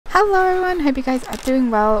Hello everyone, hope you guys are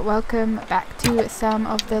doing well. Welcome back to some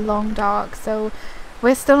of the Long Dark. So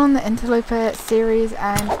we're still on the Interloper series,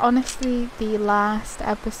 and honestly the last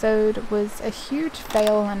episode was a huge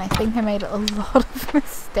fail and I think I made a lot of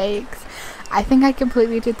mistakes. I think I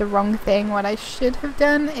completely did the wrong thing. What I should have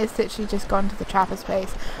done is literally just gone to the trapper's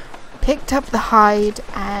place, picked up the hide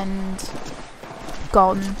and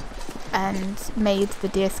gone and made the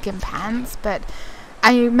deerskin pants. But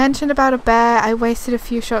I mentioned about a bear. I wasted a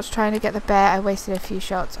few shots trying to get the bear. I wasted a few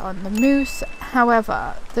shots on the moose.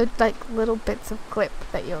 However, the little bits of clip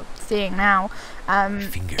that you're seeing now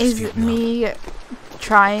is me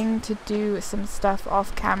trying to do some stuff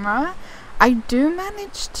off camera. I do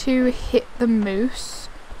manage to hit the moose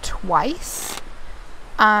twice.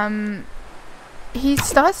 He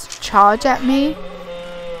starts to charge at me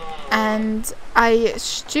and I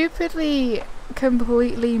stupidly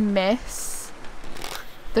completely miss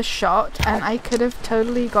the shot, and I could have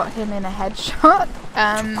totally got him in a headshot.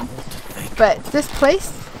 But this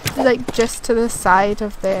place, just to the side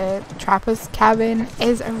of the trapper's cabin,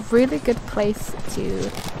 is a really good place to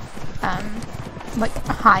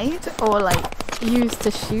hide or use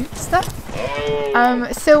to shoot stuff.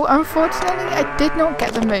 So unfortunately I did not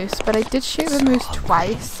get the moose, but I did shoot the moose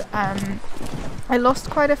twice. I lost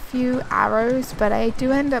quite a few arrows, but I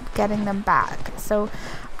do end up getting them back. So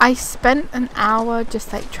I spent an hour just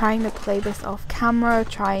trying to play this off camera,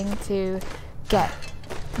 trying to get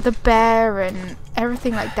the bear and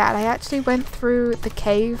everything like that. I actually went through the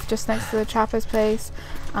cave just next to the trapper's place,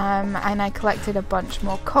 and I collected a bunch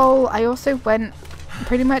more coal. I also went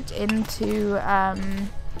pretty much into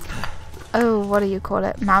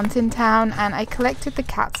Mountain Town, and I collected the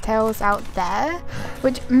cat's tails out there,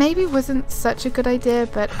 which maybe wasn't such a good idea,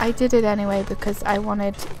 but I did it anyway because I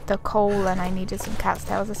wanted the coal and I needed some cat's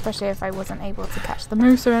tails, especially if I wasn't able to catch the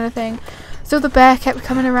moose or anything. So the bear kept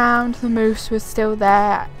coming around, the moose was still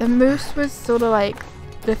there. The moose was sort of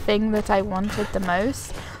the thing that I wanted the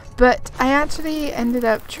most, but I actually ended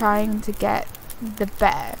up trying to get the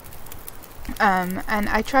bear. And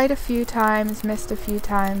I tried a few times, missed a few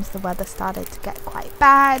times. The weather started to get quite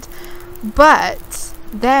bad, but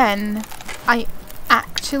then I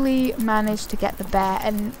actually managed to get the bear,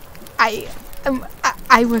 and I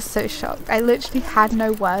was so shocked. I literally had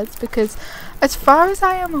no words because, as far as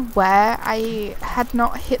I am aware, I had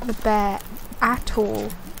not hit the bear at all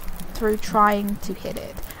through trying to hit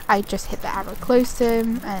it. I just hit the arrow close to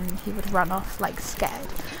him and he would run off scared.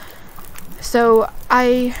 So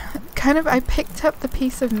I picked up the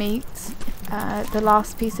piece of meat, the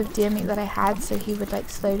last piece of deer meat that I had, so he would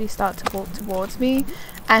slowly start to walk towards me.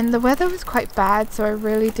 And the weather was quite bad, so I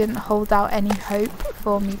really didn't hold out any hope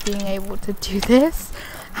for me being able to do this.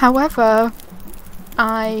 However,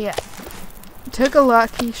 I took a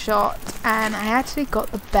lucky shot and I actually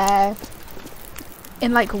got the bear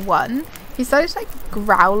in one. He started to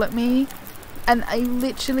growl at me, and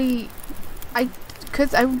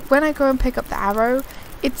when I go and pick up the arrow,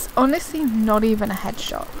 it's honestly not even a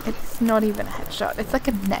headshot. It's not even a headshot. It's a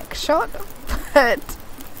neck shot. But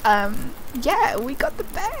yeah, we got the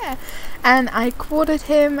bear, and I quartered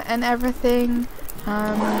him and everything,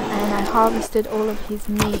 and I harvested all of his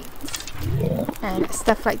meat and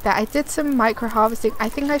stuff like that. I did some micro harvesting. I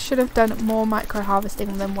think I should have done more micro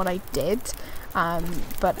harvesting than what I did,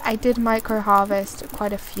 but I did micro harvest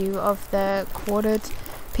quite a few of the quartered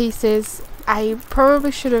pieces. I probably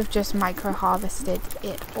should have just micro harvested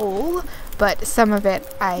it all, but some of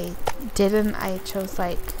it I didn't. I chose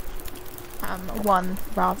 1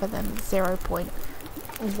 rather than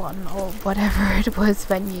 0.1 or whatever it was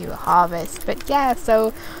when you harvest. But yeah,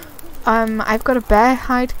 so I've got a bear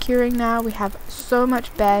hide curing now. We have so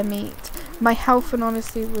much bear meat. My health, and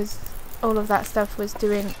honestly, all of that stuff was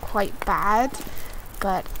doing quite bad,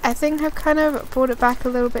 but I think I've kind of brought it back a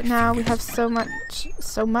little bit now. We have so many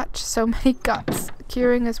guts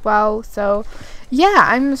curing as well. So yeah,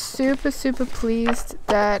 I'm super pleased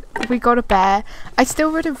that we got a bear. I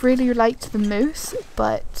still would have really liked the moose,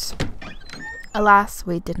 but alas,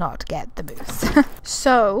 we did not get the moose.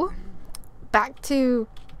 So back to,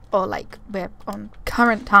 we're on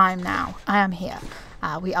current time now. I am here.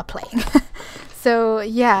 We are playing. So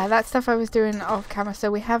yeah, that stuff I was doing off camera. So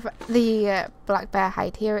we have the black bear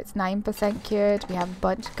hide here. It's 9% cured. We have a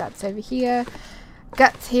bunch of guts over here.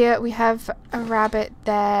 Guts here. We have a rabbit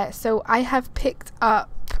there. So I have picked up,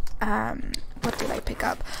 what did I pick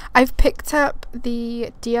up? I've picked up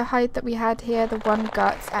the deer hide that we had here, the 1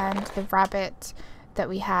 gut, and the rabbit that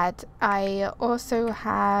we had. I also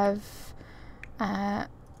have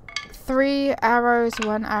 3 arrows,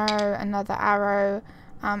 1 arrow, another arrow,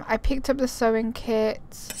 I picked up the sewing kit.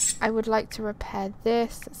 I would like to repair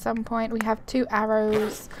this at some point. We have 2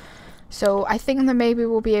 arrows. So I think that maybe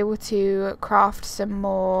we'll be able to craft some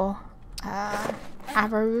more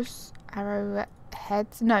arrows.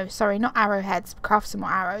 Arrowheads. No, sorry, not arrowheads. Craft some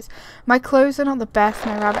more arrows. My clothes are not the best.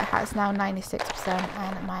 My rabbit hat is now 96%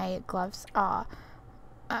 and my gloves are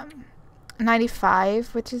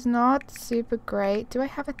 95, which is not super great. Do I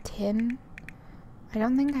have a tin? I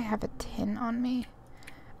don't think I have a tin on me.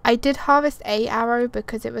 I did harvest a arrow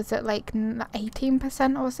because it was at like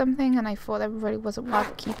 18% or something, and I thought that really wasn't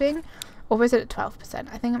worth keeping. Or was it at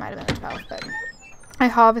 12%? I think it might have been at 12, but I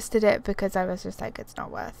harvested it because I was just like, it's not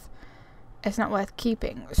worth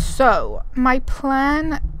keeping. So my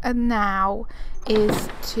plan now is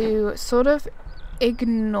to sort of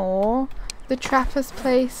ignore the trapper's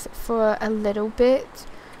place for a little bit.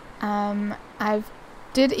 I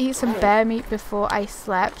did eat some bear meat before I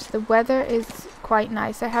slept. The weather is quite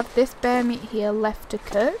nice. I have this bear meat here left to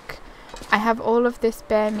cook. I have all of this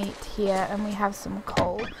bear meat here, and we have some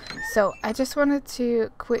coal. So I just wanted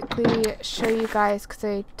to quickly show you guys, because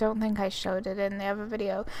I don't think I showed it in the other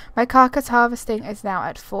video. My carcass harvesting is now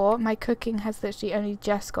at 4. My cooking has literally only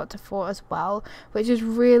just got to 4 as well, which is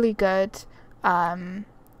really good.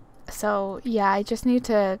 So yeah, I just need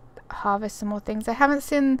to harvest some more things I haven't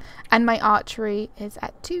seen, and my archery is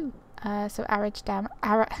at 2. So arrow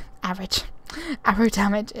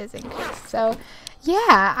damage is increased. So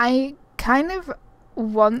yeah, I kind of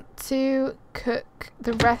want to cook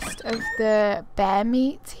the rest of the bear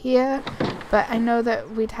meat here, but I know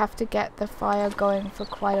that we'd have to get the fire going for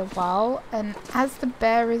quite a while, and as the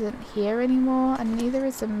bear isn't here anymore, and neither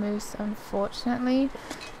is the moose unfortunately,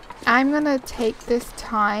 I'm gonna take this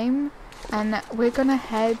time and we're gonna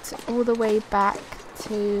head all the way back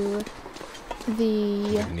to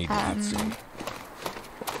the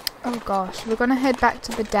oh gosh, we're gonna head back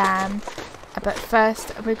to the dam. But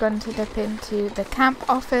first, we're going to dip into the camp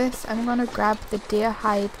office. I'm going to grab the deer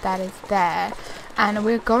hide that is there. And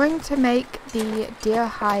we're going to make the deer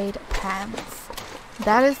hide pants.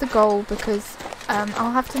 That is the goal, because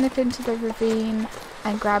I'll have to nip into the ravine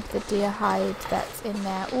and grab the deer hide that's in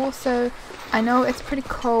there. Also, I know it's pretty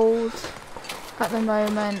cold at the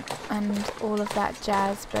moment and all of that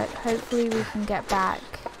jazz, but hopefully we can get back.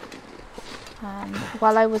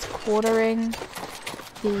 While I was quartering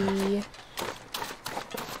the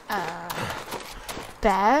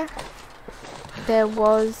bear, there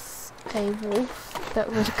was a wolf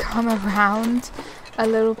that would come around a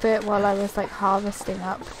little bit while I was like harvesting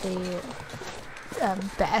up the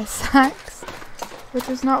bear sacks, which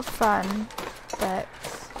was not fun. But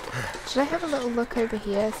should I have a little look over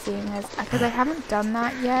here, seeing as because I haven't done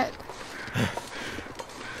that yet,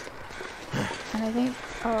 and I think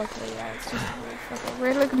okay, yeah, it's just a wolf. Okay,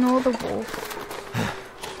 we'll ignore the wolf.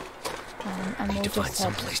 And we'll just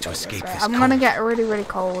head this way. I'm gonna get really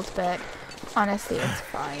cold, but honestly it's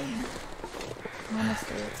fine.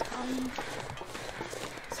 Honestly it's fine.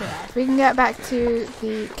 So yeah, if we can get back to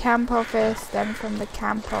the camp office, then from the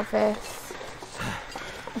camp office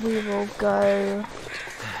we will go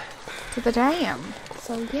to the dam.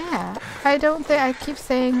 So yeah, I don't think I keep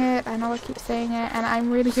saying it, I know I keep saying it, and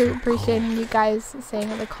I'm really appreciating you guys saying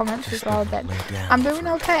in the comments as well that I'm doing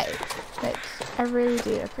okay, which I really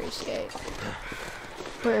do appreciate.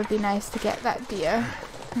 But it would be nice to get that deer.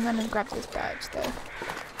 I'm gonna grab this birch though,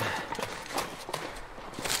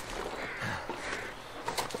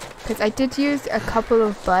 because I did use a couple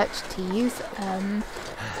of birch teas.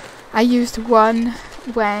 I used one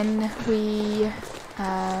when we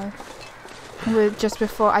just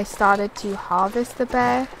before I started to harvest the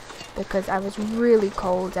bear, because I was really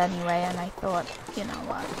cold anyway, and I thought, you know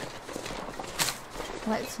what,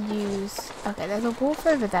 let's use, okay, there's a wolf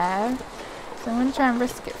over there, so I'm going to try and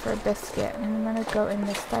risk it for a biscuit, and I'm going to go in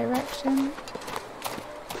this direction.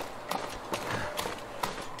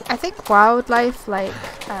 I think wildlife, like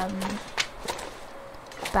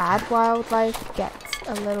bad wildlife, gets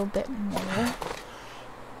a little bit more.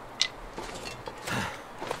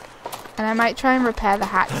 And I might try and repair the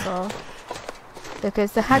hacksaw,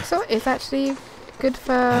 because the hacksaw is actually good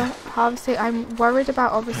for harvesting. I'm worried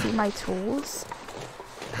about obviously my tools,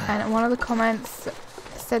 and one of the comments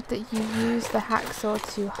said that you use the hacksaw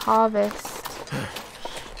to harvest,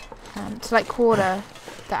 to like quarter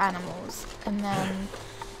the animals, and then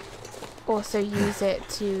also use it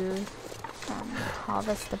to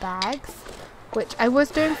harvest the bags, which I was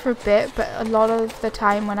doing for a bit, but a lot of the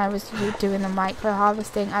time when I was doing the micro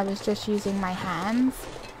harvesting, I was just using my hands.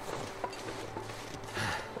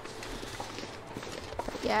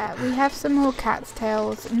 But yeah, we have some more cat's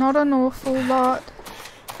tails, not an awful lot,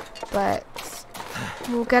 but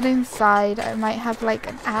we'll get inside. I might have like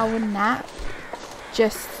an hour nap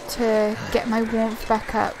just to get my warmth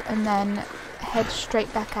back up and then head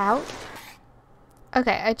straight back out.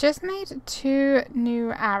 Okay, I just made 2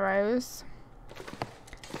 new arrows.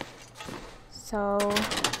 So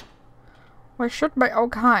we should be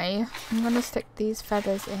okay. I'm gonna stick these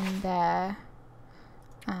feathers in there.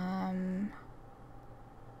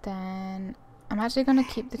 Then I'm actually gonna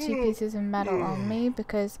keep the 2 pieces of metal on me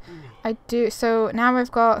because I do. So now we've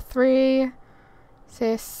got 3,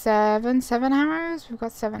 6, 7 arrows. We've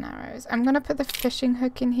got 7 arrows. I'm gonna put the fishing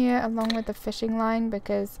hook in here along with the fishing line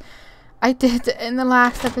because I did in the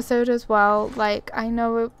last episode as well. Like, I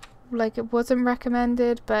know it wasn't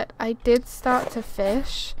recommended, but I did start to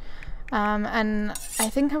fish. And I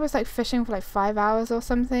think I was like fishing for like 5 hours or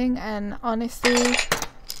something, and honestly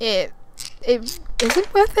it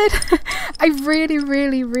isn't worth it. I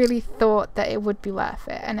really thought that it would be worth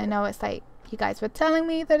it, and I know it's like you guys were telling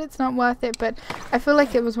me that it's not worth it, but I feel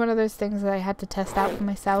like it was one of those things that I had to test out for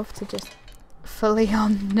myself to just fully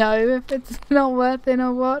know if it's not worth it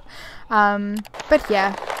or what. But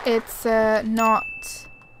yeah, it's not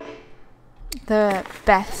the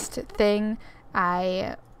best thing.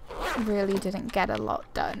 I really didn't get a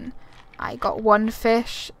lot done. I got 1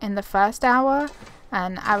 fish in the first hour,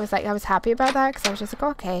 and I was happy about that because I was just like,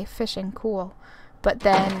 okay, fishing, cool. But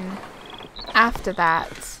then after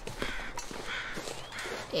that,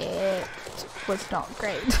 it was not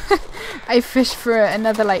great. I fished for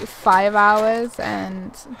another like 5 hours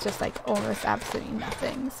and just like almost absolutely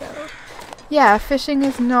nothing. So yeah, fishing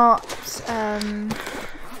is not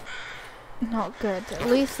good, at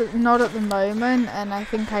least not at the moment, and I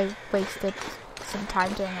think I wasted some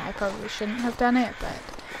time doing it. I probably shouldn't have done it, but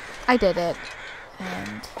I did it,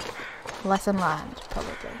 and lesson learned,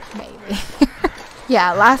 probably, maybe.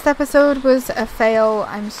 Yeah, last episode was a fail.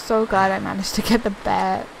 I'm so glad I managed to get the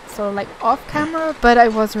bear sort of like off camera, but I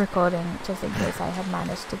was recording just in case I had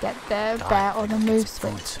managed to get the bear or the moose,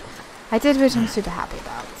 which I did, which I'm super happy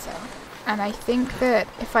about. So, and I think that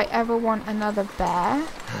if I ever want another bear,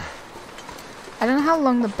 I don't know how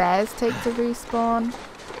long the bears take to respawn,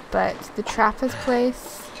 but the trapper's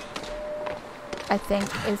place I think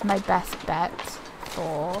is my best bet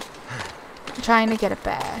for trying to get a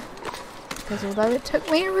bear, because although it took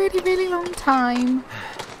me a really long time,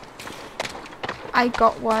 I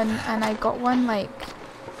got one, and I got one like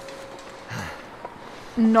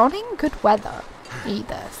not in good weather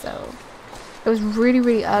either. So it was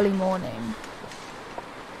really early morning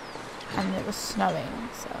and it was snowing,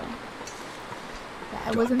 so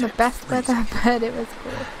yeah, it wasn't the best weather, but it was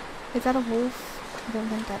cool. Is that a wolf? I don't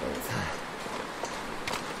think that is.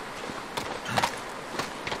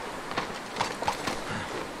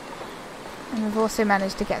 And we've also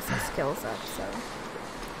managed to get some skills up, so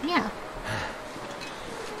yeah.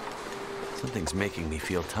 Something's making me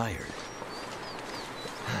feel tired.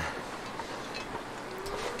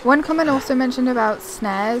 One comment also mentioned about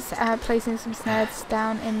snares, placing some snares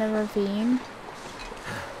down in the ravine.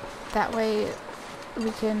 That way we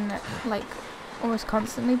can like almost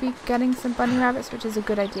constantly be getting some bunny rabbits, which is a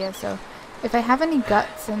good idea. So if I have any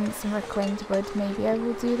guts and some reclaimed wood, maybe I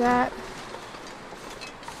will do that.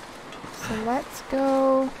 So let's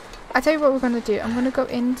go. I'll tell you what we're going to do. I'm going to go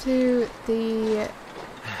into the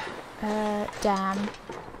dam,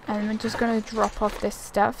 and I'm just going to drop off this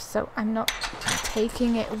stuff, so I'm not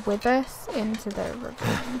taking it with us into the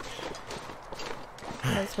ravine,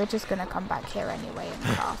 because we're just going to come back here anyway and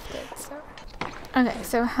craft it. So okay,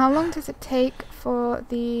 so how long does it take for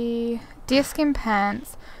the deerskin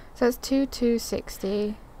pants? So it's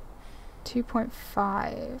 260,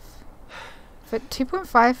 2.5 for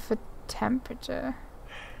 2.5 for temperature,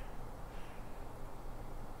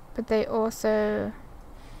 but they also,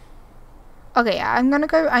 okay, yeah, I'm gonna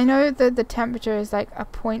go. I know that the temperature is like a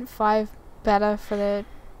 0.5 better for the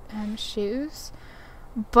shoes,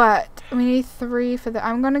 but we need 3 for the.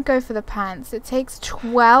 I'm gonna go for the pants. It takes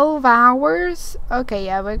 12 hours. Okay,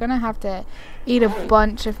 yeah, we're gonna have to eat a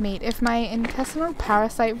bunch of meat. If my intestinal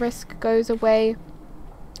parasite risk goes away,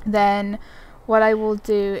 then what I will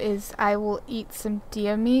do is I will eat some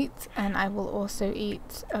deer meat, and I will also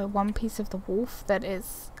eat 1 piece of the wolf that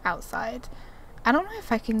is outside. I don't know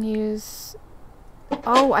if I can use...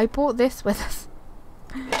 Oh, I bought this with us.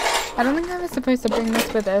 I don't think I was supposed to bring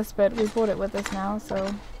this with us, but we bought it with us now,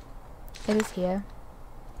 so it is here.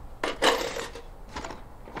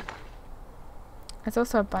 There's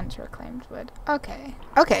also a bunch of reclaimed wood. Okay.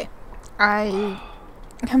 Okay. I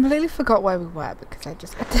completely forgot where we were because I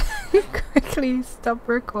just had to quickly stop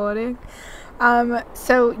recording.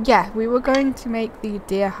 So yeah, we were going to make the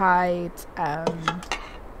deer hide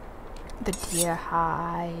the deer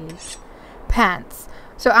hide. Pants.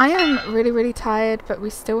 So I am really, really tired, but we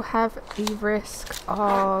still have the risk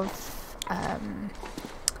of,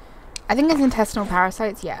 I think it's intestinal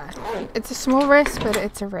parasites, yeah. It's a small risk, but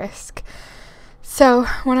it's a risk. So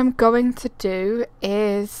what I'm going to do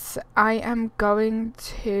is I am going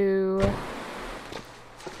to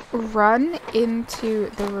run into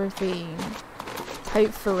the ravine.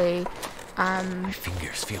 Hopefully. My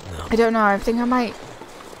fingers feel numb. I don't know, I think I might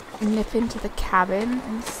nip into the cabin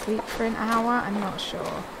and sleep for an hour. I'm not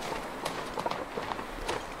sure.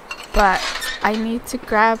 But I need to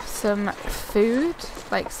grab some food,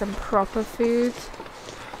 like some proper food.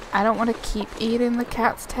 I don't want to keep eating the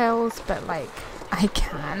cat's tails, but like I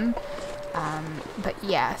can. But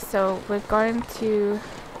yeah, so we're going to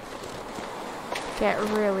get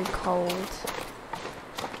really cold.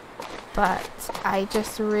 But I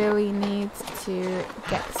just really need to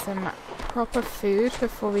get some proper food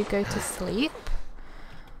before we go to sleep.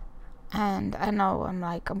 And I know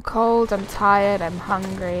I'm cold, I'm tired, I'm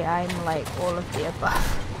hungry, I'm like all of the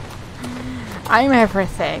above. I'm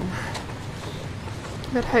everything.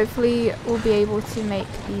 But hopefully we'll be able to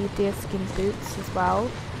make the deerskin boots as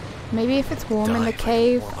well. Maybe if it's warm in the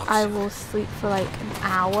cave, I will sleep for like an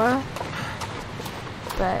hour.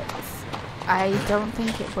 But I don't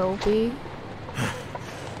think it will be.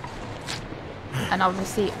 And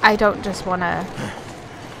obviously I don't just want to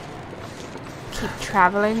keep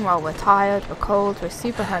traveling while we're tired, we're cold, we're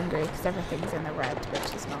super hungry because everything's in the red,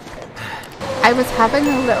 which is not good. I was having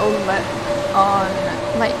a little look on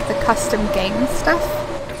like the custom game stuff,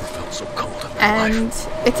 and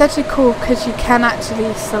it's actually cool because you can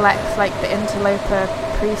actually select like the Interloper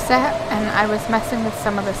preset, and I was messing with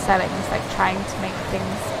some of the settings, like trying to make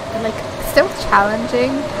things like still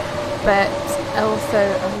challenging but also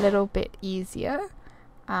a little bit easier.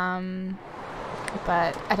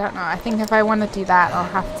 But I don't know, I think if I want to do that I'll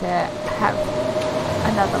have to have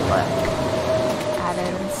another look at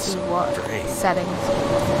it and see what settings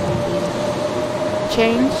can be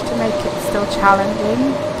changed to make it still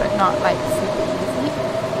challenging but not like super easy.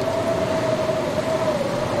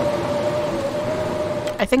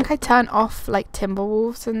 I think I turned off like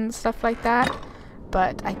Timberwolves and stuff like that,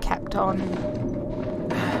 but I kept on.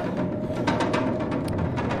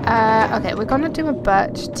 Okay, we're gonna do a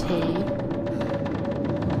birch tea.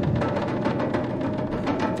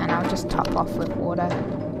 And I'll just top off with water.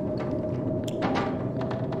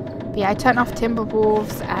 But yeah, I turned off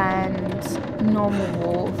Timberwolves and normal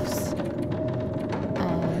wolves.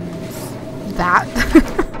 And that.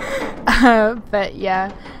 But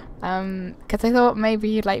yeah. Because I thought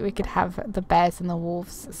maybe like we could have the bears and the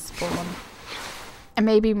wolves spawn. And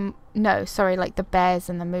maybe, no, sorry, like the bears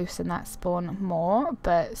and the moose and that spawn more.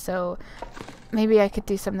 But so maybe I could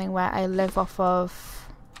do something where I live off of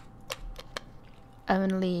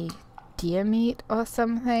only deer meat or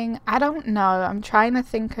something. I don't know. I'm trying to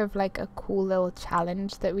think of like a cool little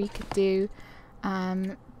challenge that we could do.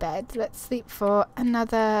 Bed. Let's sleep for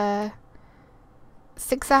another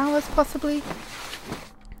 6 hours possibly.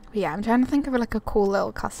 But yeah, I'm trying to think of like a cool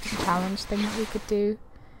little custom challenge thing that we could do.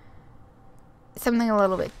 Something a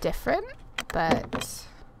little bit different, but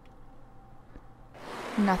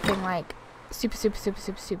nothing like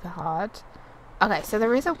super hard. Okay, so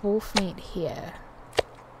there is a wolf meat here.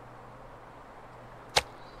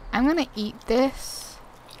 I'm gonna eat this.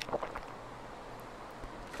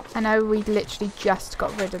 I know we literally just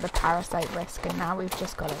got rid of the parasite risk and now we've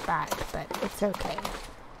just got it back, but it's okay.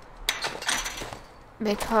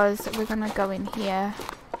 Because we're gonna go in here.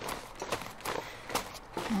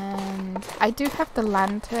 And I do have the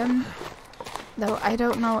lantern, though I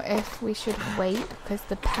don't know if we should wait because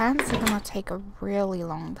the pants are gonna take a really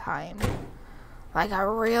long time. Like a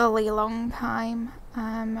really long time.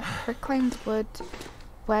 Reclaimed wood.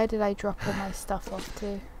 Where did I drop all my stuff off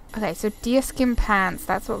to? Okay, so deerskin pants,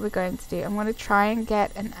 that's what we're going to do. I'm gonna try and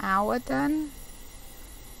get an hour done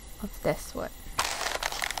of this one.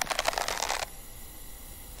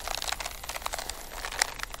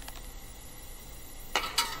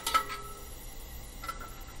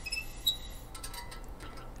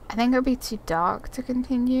 I think it'll be too dark to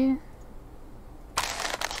continue.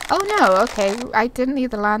 Oh no, okay, I didn't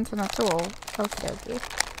need the lantern at all. Okay.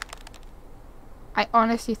 I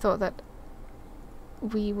honestly thought that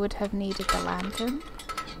we would have needed the lantern.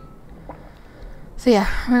 So yeah,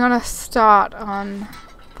 we're gonna start on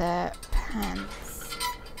the pants.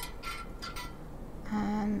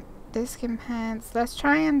 Deerskin pants. Let's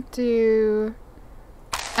try and do...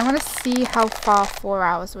 I want to see how far 4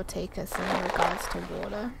 hours would take us in regards to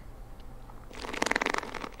water.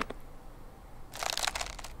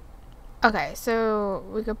 Okay, so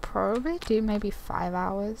we could probably do maybe 5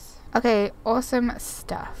 hours. Okay, awesome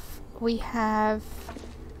stuff. We have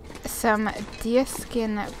some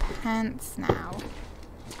deerskin pants now.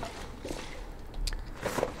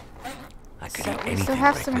 So we still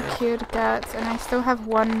have some cured guts, and I still have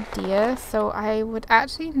 1 deer, so I would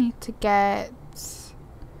actually need to get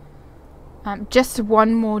just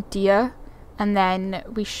 1 more deer, and then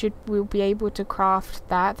we'll be able to craft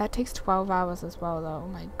that. That takes 12 hours as well though. Oh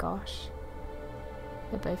my gosh.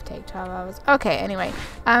 They both take 12 hours. Okay, anyway.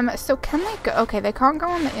 So can they go? Okay, they can't go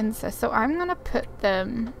on the insert, so I'm gonna put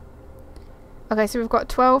them. Okay, so we've got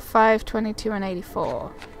 12, 5, 22, and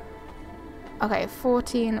 84. Okay,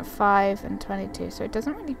 14, 5, and 22. So it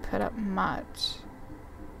doesn't really put up much.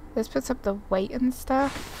 This puts up the weight and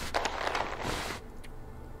stuff.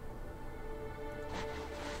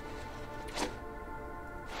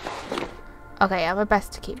 Okay, yeah, we're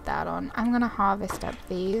best to keep that on. I'm gonna harvest up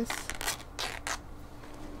these.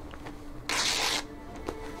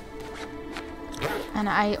 And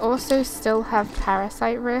I also still have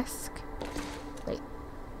parasite risk. Wait,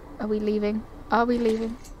 are we leaving? Are we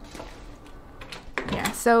leaving?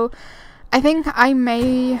 Yeah, so I think I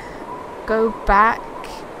may go back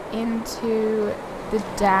into the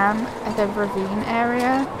dam at the ravine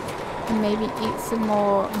area and maybe eat some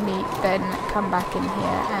more meat, then come back in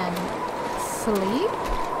here and sleep.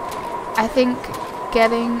 I think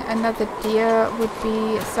getting another deer would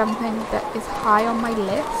be something that is high on my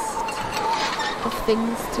list of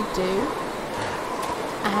things to do.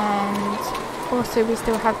 And also we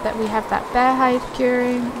still have that, we have that bear hide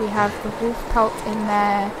curing, we have the wolf pelt in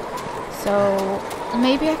there, so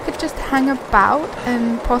maybe I could just hang about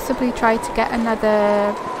and possibly try to get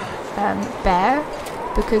another bear,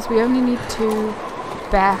 because we only need 2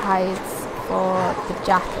 bear hides for the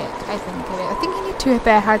jacket, I think it is. I think you need 2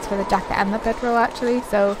 bear hides for the jacket and the bedroll actually,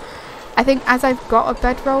 so I think as I've got a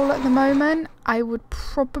bedroll at the moment, I would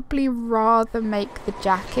probably rather make the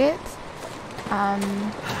jacket.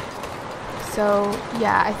 So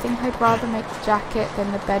yeah, I think I'd rather make the jacket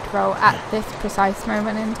than the bedroll at this precise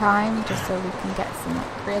moment in time, just so we can get some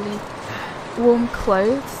like, really warm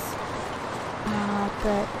clothes.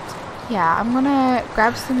 But yeah, I'm gonna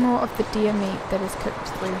grab some more of the deer meat that is cooked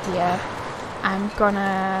through here. I'm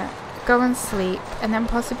gonna go and sleep and then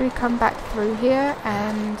possibly come back through here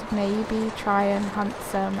and maybe try and hunt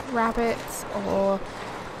some rabbits or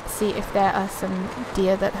see if there are some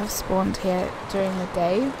deer that have spawned here during the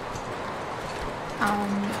day.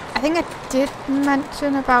 I think I did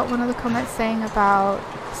mention about one of the comments saying about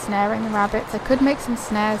snaring the rabbits. I could make some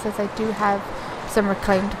snares as I do have some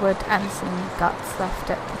reclaimed wood and some guts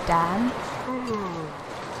left at the dam.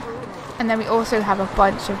 And then we also have a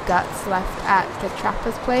bunch of guts left at the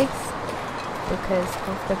trapper's place because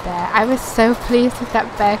of the bear. I was so pleased with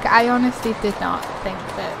that bear. I honestly did not think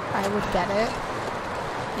that I would get it.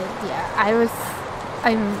 Yeah,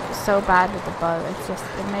 I'm so bad with the bow. It's just,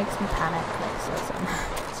 it makes me panic like so much.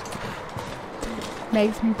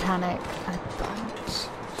 Makes me panic a bunch.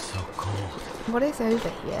 So cold. What is over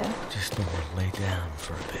here? Just want to lay down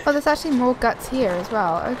for a bit. Oh, there's actually more guts here as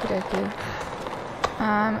well. Okie dokie.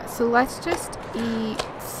 So let's just eat.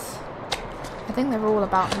 I think they're all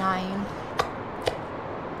about 9.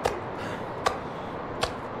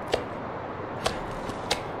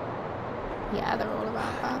 Yeah, they're all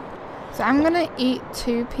about that. So I'm gonna eat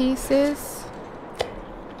 2 pieces.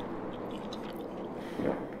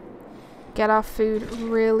 Get our food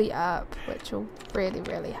really up, which will really,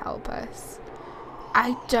 really help us.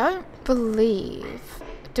 I don't believe...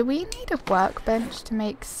 Do we need a workbench to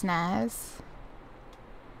make snares?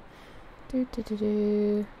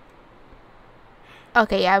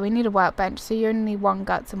 Okay, yeah, we need a workbench. So you only need 1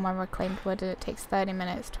 guts and 1 reclaimed wood, and it takes 30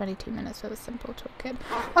 minutes, 22 minutes for the simple toolkit.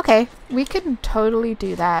 Okay, we can totally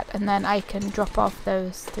do that, and then I can drop off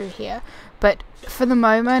those through here. But for the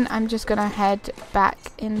moment, I'm just gonna head back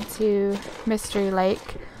into Mystery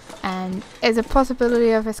Lake, and there's a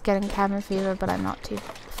possibility of us getting cabin fever, but I'm not too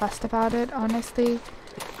fussed about it, honestly.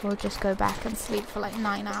 We'll just go back and sleep for like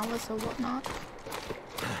 9 hours or whatnot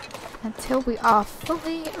until we are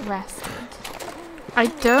fully rested. I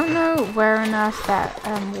don't know where on earth that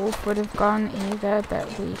wolf would have gone either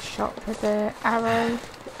that we shot with the arrow.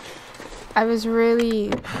 I was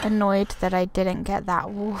really annoyed that I didn't get that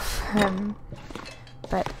wolf.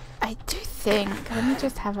 But I do think, let me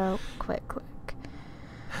just have a quick look.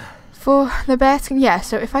 For the bear skin, yeah,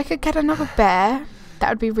 so if I could get another bear, that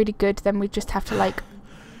would be really good. Then we'd just have to like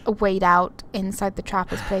wait out inside the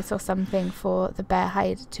trapper's place or something for the bear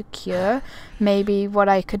hide to cure. Maybe what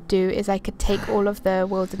I could do is I could take all of the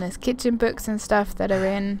wilderness kitchen books and stuff that are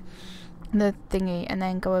in the thingy and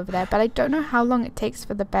then go over there. But I don't know how long it takes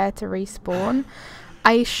for the bear to respawn.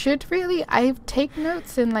 I take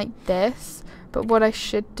notes in like this, but what I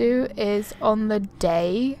should do is on the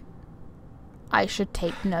day I should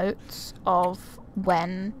take notes of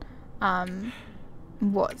when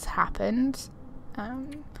what's happened,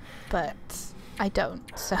 but I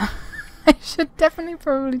don't, so I should definitely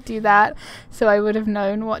probably do that so I would have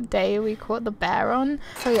known what day we caught the bear on.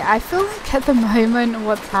 So yeah, I feel like at the moment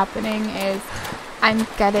what's happening is I'm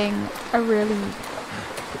getting a really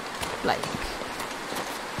like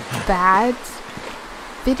bad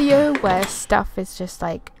video where stuff is just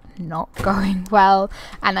like not going well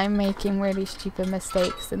and I'm making really stupid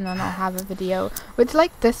mistakes, and then I'll have a video which,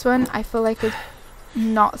 like this one, I feel like is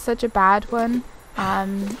not such a bad one.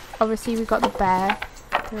 Obviously we got the bear.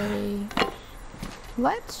 3.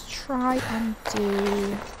 Let's try and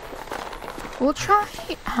do, we'll try,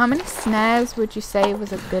 how many snares would you say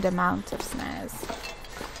was a good amount of snares?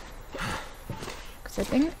 Because I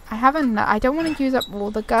think I haven't, I don't want to use up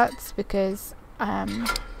all the guts because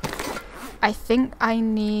I think I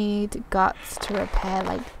need guts to repair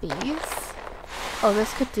like these. Oh,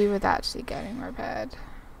 this could do with actually getting repaired.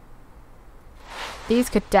 These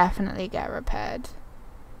could definitely get repaired.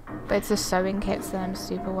 But it's the sewing kits that I'm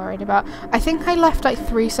super worried about. I think I left like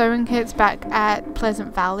 3 sewing kits back at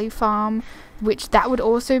Pleasant Valley Farm, which that would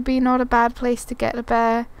also be not a bad place to get a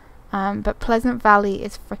bear. But Pleasant Valley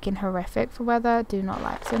is freaking horrific for weather. Do not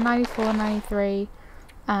like. So 94, 93.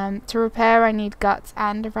 To repair I need guts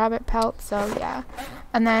and a rabbit pelt, so yeah.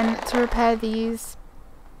 And then to repair these,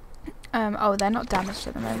 oh, they're not damaged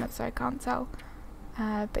at the moment, so I can't tell.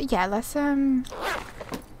 But yeah, let's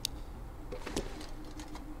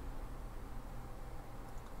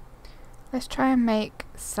try and make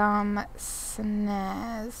some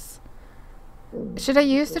snares. Should I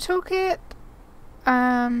use the toolkit?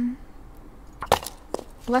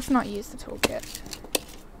 Let's not use the toolkit.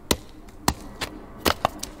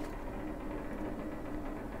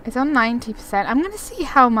 It's on 90%. I'm going to see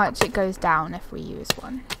how much it goes down if we use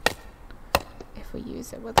one. If we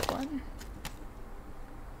use it with one.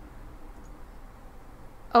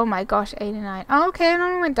 Oh my gosh, 89. Oh, okay, it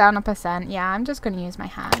only went down 1%. Yeah, I'm just going to use my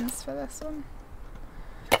hands for this one.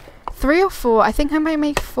 3 or 4. I think I might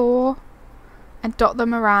make 4 and dot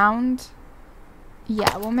them around.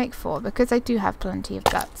 Yeah, we'll make 4 because I do have plenty of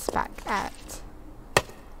guts back at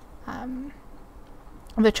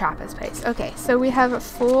the trapper's place. Okay, so we have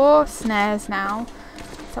 4 snares now.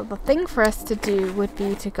 So the thing for us to do would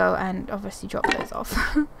be to go and obviously drop those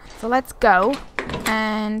off. So let's go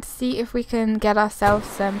and see if we can get ourselves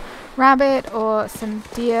some rabbit or some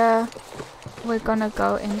deer. We're gonna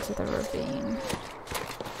go into the ravine.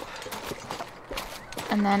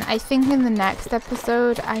 And then I think in the next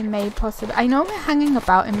episode I may possibly, I know we're hanging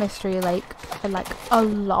about in Mystery Lake for like a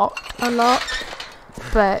lot,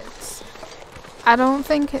 but I don't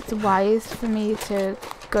think it's wise for me to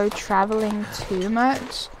go traveling too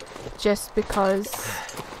much just because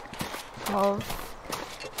of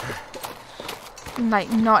like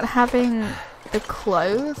not having the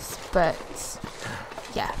clothes, but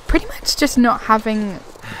yeah, pretty much just not having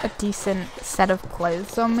a decent set of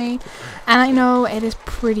clothes on me. And I know it is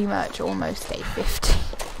pretty much almost day 50.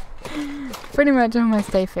 Pretty much almost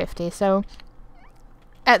day 50, so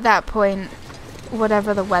at that point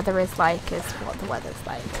whatever the weather is like is what the weather's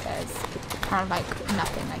like. There's kind of like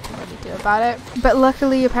nothing I can really do about it. But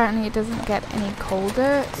luckily apparently it doesn't get any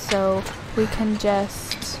colder, so we can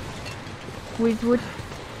just, we would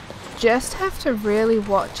just have to really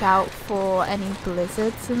watch out for any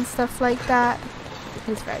blizzards and stuff like that.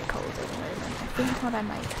 It's very cold at the moment. I think what I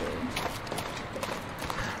might do,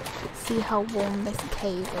 see how warm this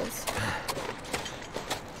cave is.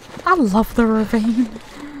 I love the ravine.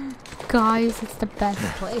 Guys, it's the best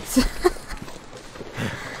place.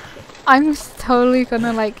 I'm just totally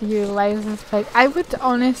gonna like utilize this place. I would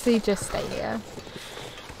honestly just stay here.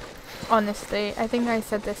 Honestly, I think I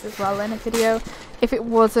said this as well in a video. If it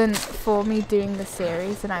wasn't for me doing the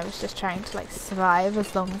series and I was just trying to like survive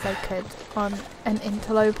as long as I could on an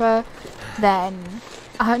interloper, then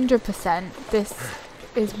 100% this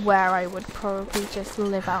is where I would probably just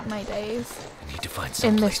live out my days. Need to find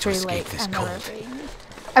some in Mystery Lake and the ravine.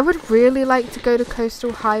 I would really like to go to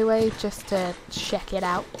Coastal Highway just to check it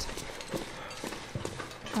out.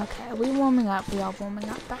 Okay, are we warming up? We are warming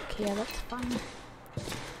up back here, that's fine.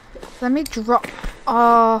 Let me drop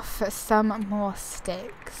off some more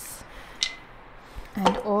sticks.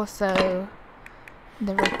 And also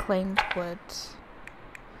the reclaimed wood.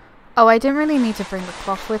 Oh, I didn't really need to bring the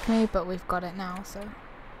cloth with me, but we've got it now, so.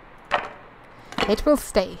 It will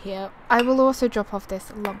stay here. I will also drop off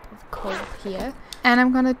this lump of coal here. And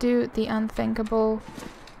I'm gonna do the unthinkable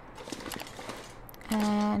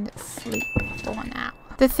and sleep for now.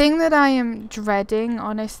 The thing that I am dreading,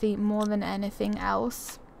 honestly, more than anything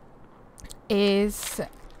else is,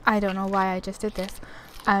 I don't know why I just did this,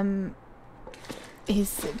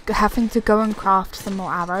 is having to go and craft some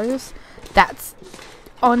more arrows. That's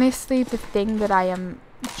honestly the thing that I am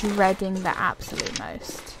dreading the absolute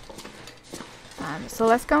most. So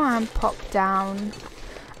let's go and pop down.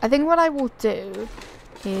 I think what I will do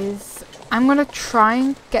is I'm going to try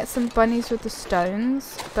and get some bunnies with the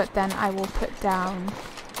stones, but then I will put down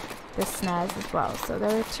the snares as well. So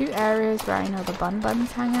there are 2 areas where I know the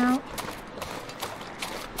buns hang out.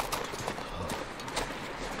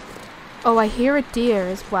 Oh, I hear a deer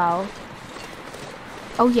as well.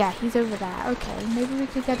 Oh yeah, he's over there. Okay, maybe we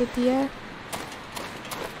could get a deer.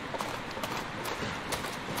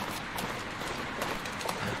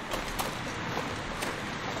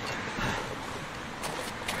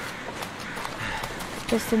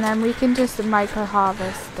 And then we can just micro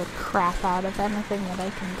harvest the crap out of anything that I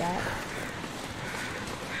can get.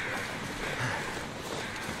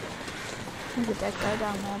 There's a dead guy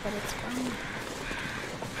down there, but it's fine.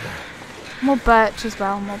 More birch as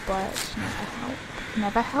well, more birch.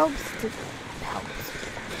 Never helps. It helps.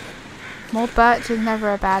 More birch is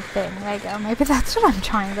never a bad thing. There you go. Maybe that's what I'm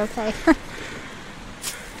trying to say.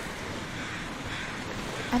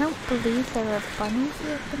 I don't believe there are bunnies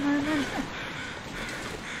here at the moment.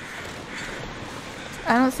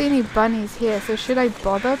 I don't see any bunnies here, so should I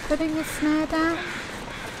bother putting a snare down?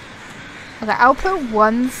 Okay, I'll put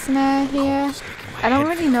 1 snare here. I don't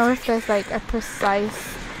really know if there's like a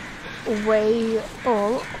precise way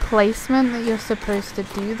or placement that you're supposed to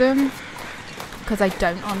do them, because I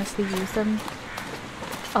don't honestly use them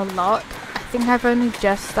a lot. I think I've only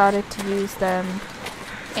just started to use them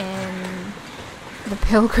in the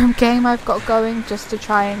Pilgrim game I've got going, just to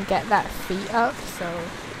try and get that feat up, so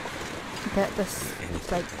get this,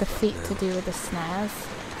 like the feat to do with the snares.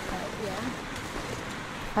 But yeah,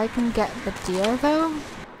 if I can get the deer though.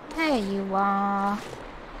 There you are.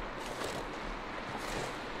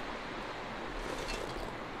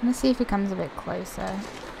 I'm gonna see if he comes a bit closer.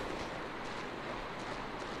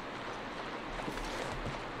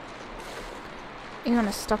 You're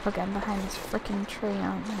gonna stop again behind this freaking tree,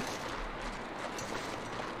 aren't you?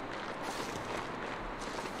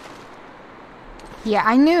 Yeah,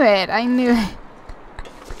 I knew it. I knew it.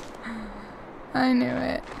 I knew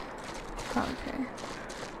it. Okay.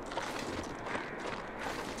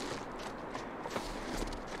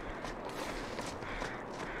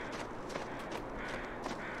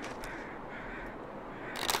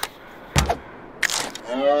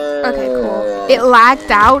 Okay, cool. It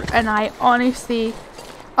lagged out and I honestly...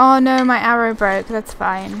 Oh no, my arrow broke. That's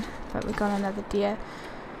fine. But we got another deer.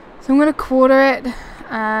 So I'm going to quarter it.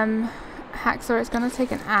 Hacksaw, it's going to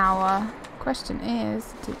take an hour. Question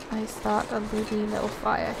is, did I start a little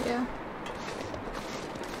fire here?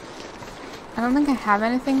 I don't think I have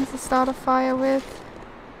anything to start a fire with.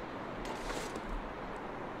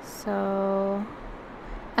 So,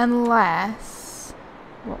 unless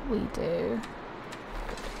what we do...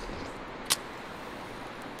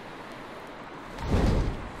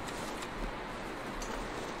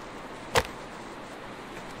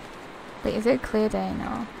 Wait, is it a clear day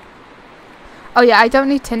now? Oh yeah, I don't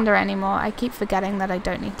need tinder anymore. I keep forgetting that I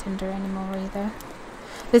don't need tinder anymore either.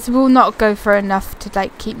 This will not go for enough to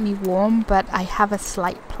like keep me warm, but I have a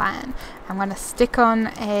slight plan. I'm gonna stick on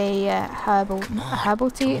a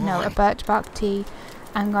herbal tea, no, a birch bark tea.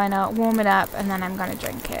 I'm gonna warm it up and then I'm gonna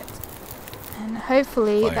drink it. And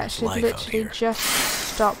hopefully that should literally just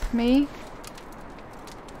stop me.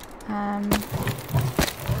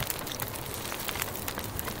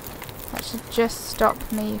 That should just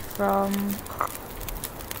stop me from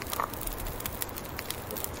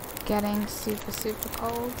getting super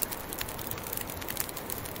cold.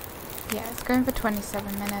 Yeah, it's going for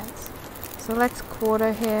 27 minutes. So let's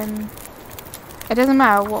quarter him. It doesn't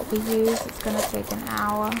matter what we use, it's going to take an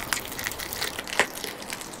hour.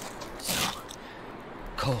 So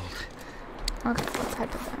cold. Okay, what's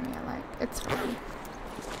hypothermia like? It's fine.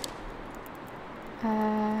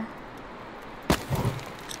 I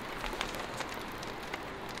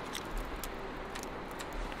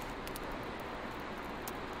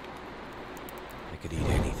could eat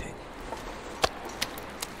anything.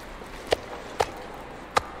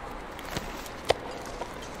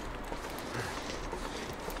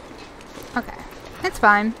 Okay, it's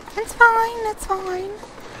fine. It's fine. It's fine.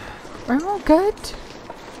 We're all good.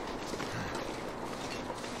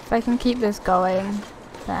 If I can keep this going,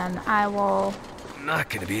 then I will not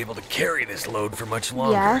gonna be able to carry this load for much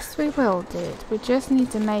longer. Yes, we will, dude. We just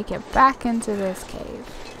need to make it back into this cave.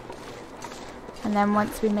 And then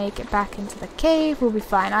once we make it back into the cave, we'll be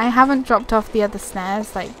fine. I haven't dropped off the other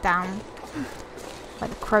snares, like down where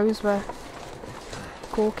the crows were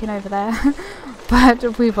gawking over there.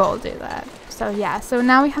 But we will do that. So yeah, so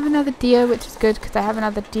now we have another deer, which is good because I have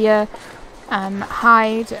another deer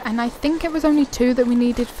hide. And I think it was only 2 that we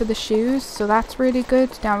needed for the shoes. So that's really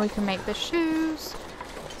good. Now we can make the shoes.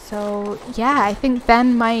 So yeah, I think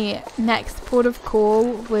then my next port of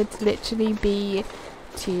call would literally be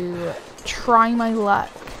to try my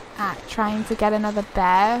luck at trying to get another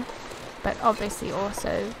bear, but obviously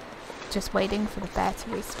also just waiting for the bear to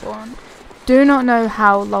respawn. Do not know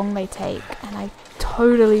how long they take, and I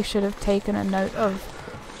totally should have taken a note of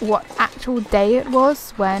what actual day it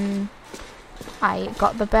was when I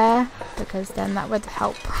got the bear, because then that would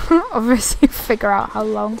help obviously figure out how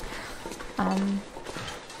long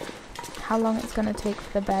it's going to take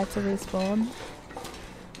for the bear to respawn.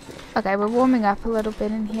 Okay, we're warming up a little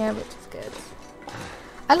bit in here, which is good.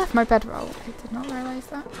 I left my bedroll. I did not realise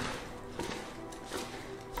that.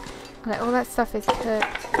 Okay, all that stuff is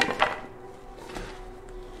cooked.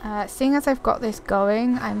 Seeing as I've got this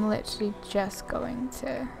going, I'm literally just going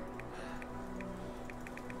to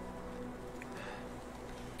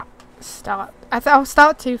start. I'll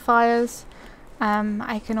start 2 fires.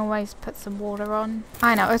 I can always put some water on.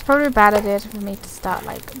 I know, it's probably a bad idea for me to start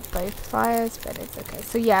like both fires, but it's okay.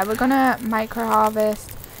 So yeah, we're gonna micro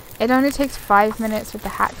harvest. It only takes 5 minutes with the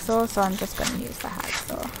hacksaw, so I'm just gonna use the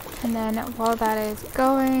hacksaw. And then while that is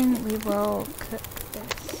going, we will cook this.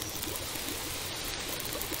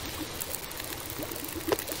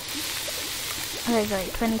 Okay,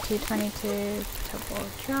 great. 22, double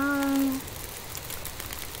dry.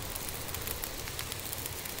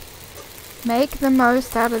 Make the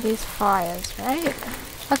most out of these fires, right?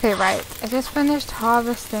 Okay, right. I just finished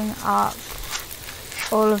harvesting up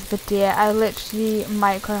all of the deer. I literally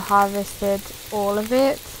micro harvested all of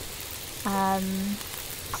it.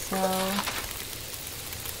 So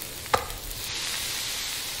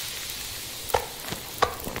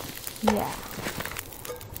yeah.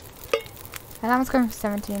 And that one's going for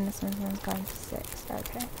 17, this one's going for 6.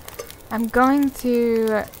 Okay. I'm going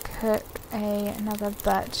to cook another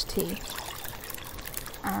birch tea.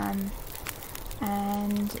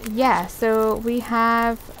 And yeah, so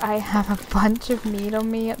I have a bunch of meat on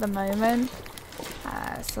me at the moment.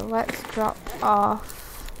 So let's drop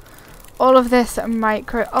off all of this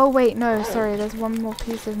micro. Oh wait, no, sorry, there's one more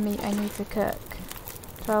piece of meat I need to cook.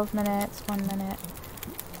 12 minutes, 1 minute.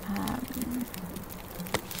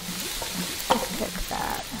 Let's cook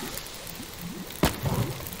that.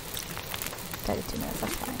 32 minutes,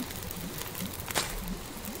 that's fine.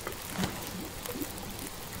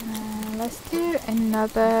 Let's do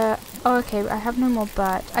another. Oh, okay, I have no more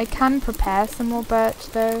birch. I can prepare some more birch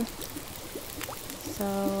though.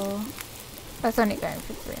 So that's only going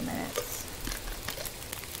for 3 minutes.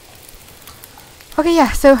 Okay,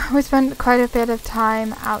 yeah, so we spent quite a bit of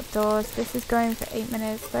time outdoors. This is going for 8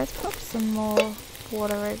 minutes. Let's pop some more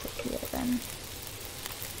water over here then.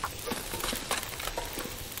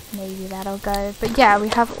 Maybe that'll go. But yeah, we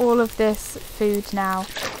have all of this food now.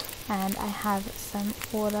 And I have some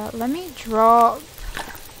water. Let me drop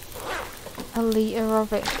a liter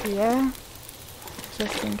of it here,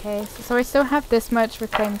 just in case. So I still have this much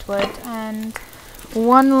reclaimed wood and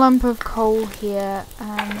 1 lump of coal here.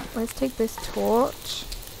 Let's take this torch.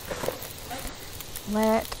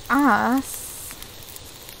 Let us...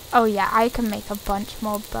 Oh yeah, I can make a bunch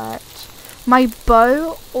more birch. My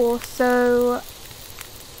bow also...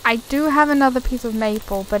 I do have another piece of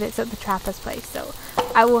maple, but it's at the trapper's place, so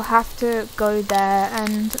I will have to go there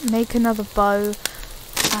and make another bow.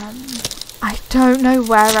 I don't know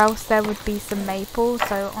where else there would be some maple,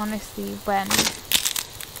 so honestly, when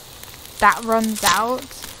that runs out,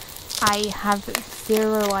 I have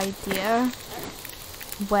 0 idea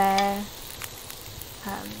where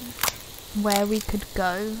we could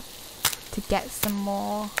go to get some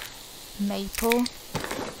more maple.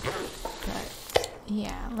 But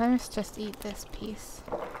yeah, let's just eat this piece.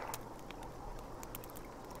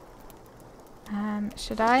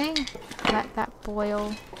 Should I let that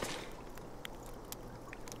boil?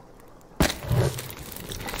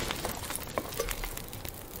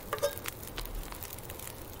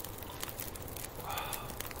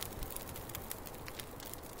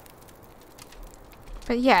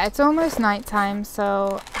 But yeah, it's almost nighttime,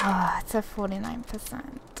 so it's a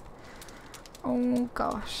 49%. Oh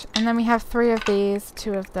gosh. And then we have 3 of these,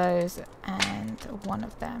 2 of those, and 1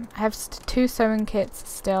 of them. I have 2 sewing kits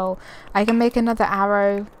still. I can make another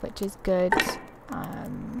arrow, which is good.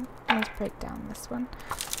 Let's break down this one.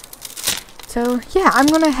 So yeah, I'm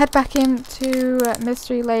gonna head back into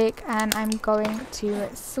Mystery Lake and I'm going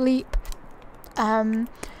to sleep.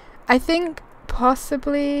 I think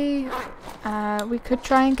possibly we could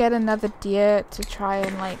try and get another deer to try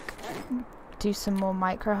and like do some more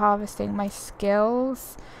micro harvesting. My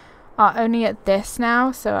skills are only at this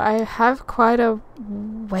now, so I have quite a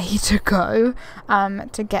way to go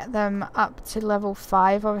to get them up to level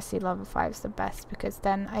 5. Obviously level 5 is the best because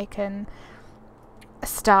then I can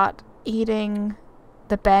start eating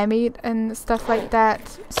the bear meat and stuff like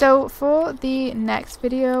that. So for the next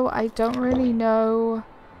video, I don't really know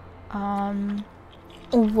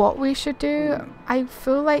what we should do. I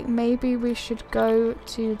feel like maybe we should go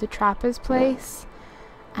to the trapper's place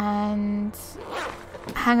and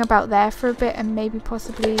hang about there for a bit and maybe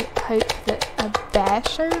possibly hope that a bear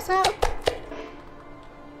shows up.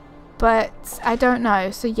 But I don't know.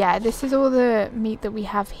 So yeah, this is all the meat that we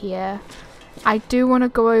have here. I do want to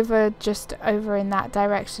go over just over in that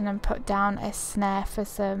direction and put down a snare for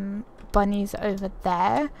some bunnies over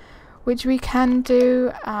there, which we can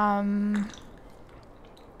do.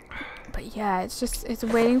 But yeah, it's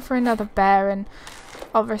waiting for another bear, and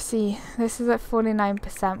obviously this is at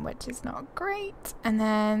 49%, which is not great. And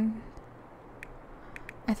then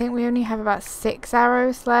I think we only have about 6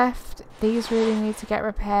 arrows left. These really need to get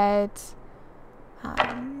repaired.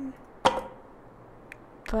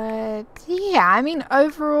 But yeah, I mean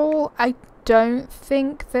overall I don't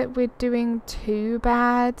think that we're doing too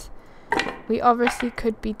bad. We obviously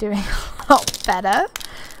could be doing a lot better.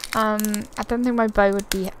 I don't think my bow would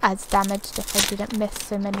be as damaged if I didn't miss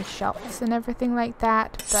so many shots and everything like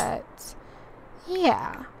that, but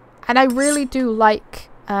yeah. And I really do like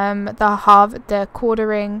the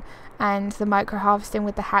quartering and the micro harvesting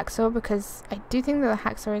with the hacksaw, because I do think that the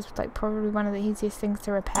hacksaw is like probably one of the easiest things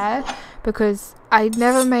to repair, because I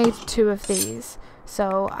never made 2 of these,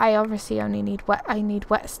 so I obviously only need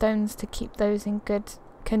whetstones to keep those in good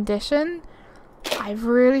condition. I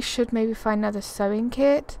really should maybe find another sewing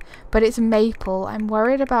kit, but it's maple. I'm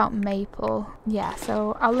worried about maple. Yeah,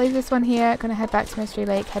 so I'll leave this one here. Gonna head back to Mystery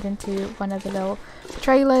Lake, head into one of the little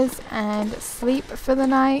trailers and sleep for the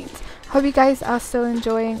night. Hope you guys are still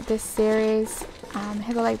enjoying this series.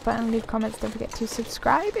 Hit the like button, leave comments, don't forget to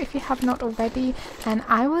subscribe if you have not already, and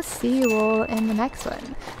I will see you all in the next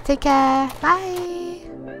one. Take care, bye!